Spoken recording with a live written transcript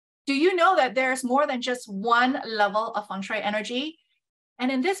Do you know that there's more than just one level of Feng Shui energy?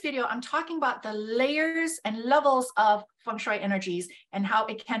 And in this video, I'm talking about the layers and levels of Feng Shui energies and how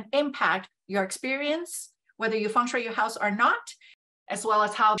it can impact your experience, whether you Feng Shui your house or not, as well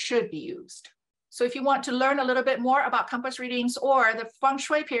as how it should be used. So if you want to learn a little bit more about compass readings or the Feng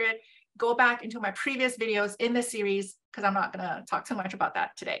Shui period, go back into my previous videos in this series, because I'm not going to talk too much about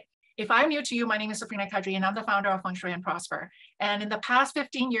that today. If I'm new to you, my name is Sabrina Kadri, and I'm the founder of Feng Shui and Prosper. And in the past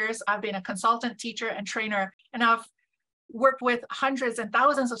 15 years, I've been a consultant, teacher, and trainer, and I've worked with hundreds and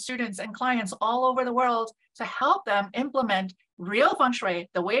thousands of students and clients all over the world to help them implement real Feng Shui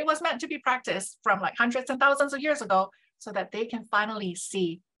the way it was meant to be practiced from like hundreds and thousands of years ago, so that they can finally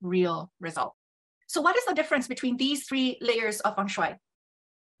see real results. So what is the difference between these three layers of Feng Shui?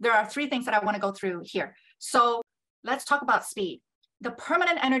 There are three things that I want to go through here. So let's talk about speed. The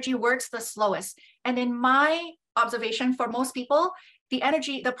permanent energy works the slowest. And in my observation, for most people, the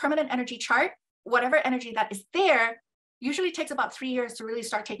permanent energy chart, whatever energy that is there, usually takes about 3 years to really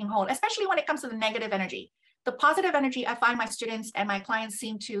start taking hold, especially when it comes to the negative energy. The positive energy, I find my students and my clients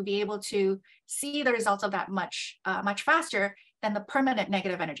seem to be able to see the results of that much faster than the permanent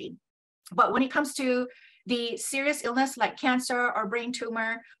negative energy. But when it comes to the serious illness like cancer or brain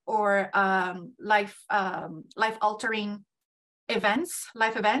tumor or life-altering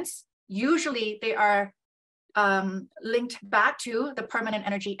life events, usually they are linked back to the permanent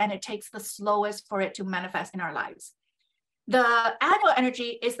energy, and it takes the slowest for it to manifest in our lives. The annual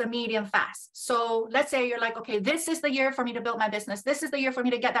energy is the medium fast. So let's say you're like, okay, this is the year for me to build my business. This is the year for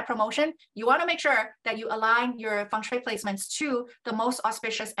me to get that promotion. You want to make sure that you align your Feng Shui placements to the most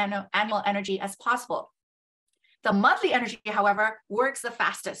auspicious annual energy as possible. The monthly energy, however, works the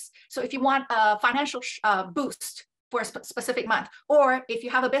fastest. So if you want a financial boost for a specific month, or if you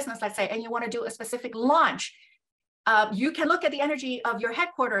have a business, let's say, and you want to do a specific launch, you can look at the energy of your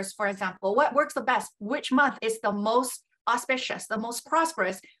headquarters, for example. What works the best? Which month is the most auspicious, the most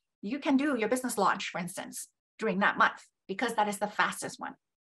prosperous? You can do your business launch, for instance, during that month, because that is the fastest one.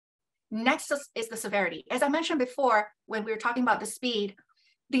 Next is the severity. As I mentioned before, when we were talking about the speed,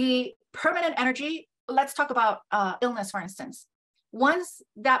 the permanent energy, let's talk about illness, for instance. Once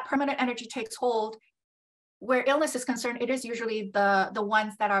that permanent energy takes hold, where illness is concerned, it is usually the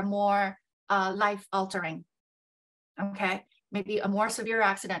ones that are more life-altering, okay? Maybe a more severe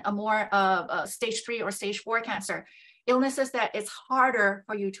accident, a more stage 3 or stage 4 cancer, illnesses that it's harder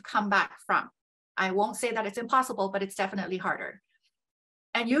for you to come back from. I won't say that it's impossible, but it's definitely harder.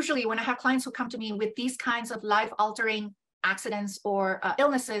 And usually when I have clients who come to me with these kinds of life-altering accidents or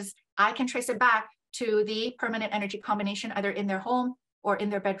illnesses, I can trace it back to the permanent energy combination, either in their home or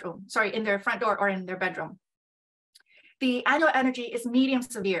in their bedroom, in their front door or in their bedroom. The annual energy is medium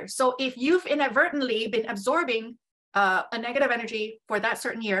severe. So if you've inadvertently been absorbing a negative energy for that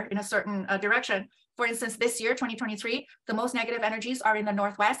certain year in a certain direction, for instance, this year, 2023, the most negative energies are in the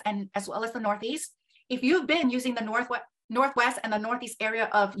Northwest and as well as the Northeast. If you've been using the Northwest and the Northeast area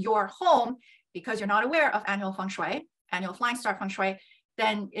of your home because you're not aware of annual Feng Shui, annual flying star Feng Shui,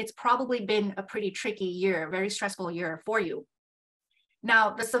 then it's probably been a pretty tricky year, very stressful year for you. Now,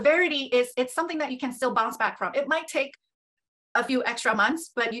 the severity it's something that you can still bounce back from. It might take a few extra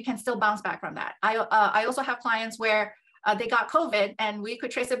months, but you can still bounce back from that. I also have clients where they got COVID and we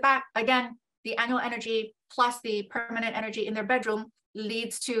could trace it back. Again, the annual energy plus the permanent energy in their bedroom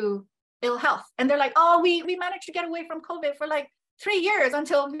leads to ill health. And they're like, oh, we managed to get away from COVID for like 3 years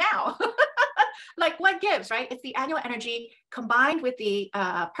until now. Like what gives, right? It's the annual energy combined with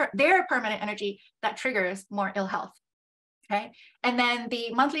their permanent energy that triggers more ill health, okay? And then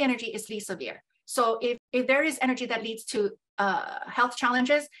the monthly energy is least severe. So if there is energy that leads to health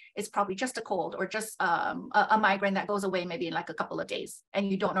challenges, it's probably just a cold or just a migraine that goes away maybe in like a couple of days,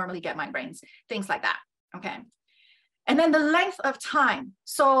 and you don't normally get migraines, things like that, okay? And then the length of time.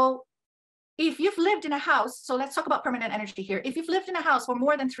 So if you've lived in a house, so let's talk about permanent energy here. If you've lived in a house for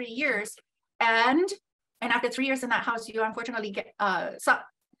more than 3 years, and after 3 years in that house, you unfortunately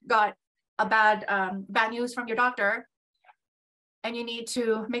got a bad news from your doctor, and you need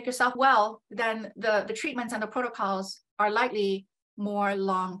to make yourself well, then the treatments and the protocols are likely more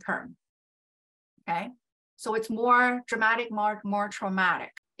long-term, okay? So it's more dramatic, more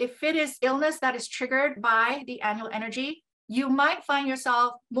traumatic. If it is illness that is triggered by the annual energy, you might find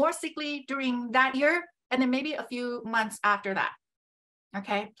yourself more sickly during that year, and then maybe a few months after that,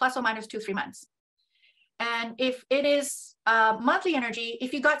 okay? Plus or minus 2-3 months. And if it is monthly energy,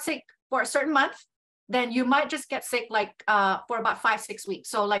 if you got sick for a certain month, then you might just get sick like for about 5-6 weeks.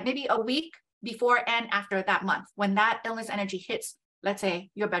 So like maybe a week before and after that month, when that illness energy hits, let's say,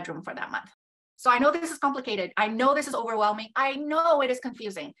 your bedroom for that month. So I know this is complicated. I know this is overwhelming. I know it is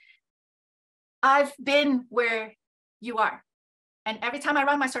confusing. I've been where you are. And every time I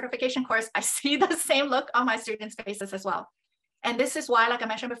run my certification course, I see the same look on my students' faces as well. And this is why, like I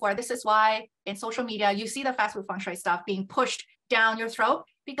mentioned before, this is why in social media, you see the fast food Feng Shui stuff being pushed down your throat,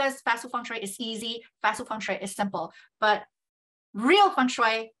 because fast food Feng Shui is easy, fast food Feng Shui is simple. But real Feng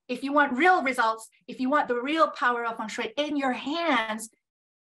Shui, if you want real results, if you want the real power of Feng Shui in your hands,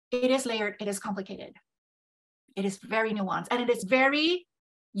 it is layered, it is complicated. It is very nuanced, and it is very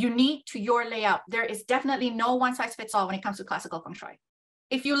unique to your layout. There is definitely no one size fits all when it comes to classical Feng Shui.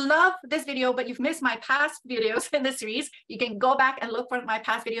 If you love this video, but you've missed my past videos in the series, you can go back and look for my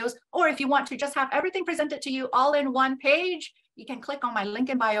past videos. Or if you want to just have everything presented to you all in one page, you can click on my link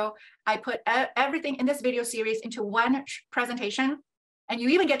in bio. I put everything in this video series into one presentation, and you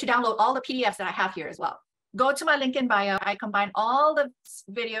even get to download all the PDFs that I have here as well. Go to my link in bio. I combine all the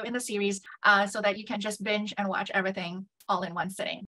video in the series so that you can just binge and watch everything all in one sitting.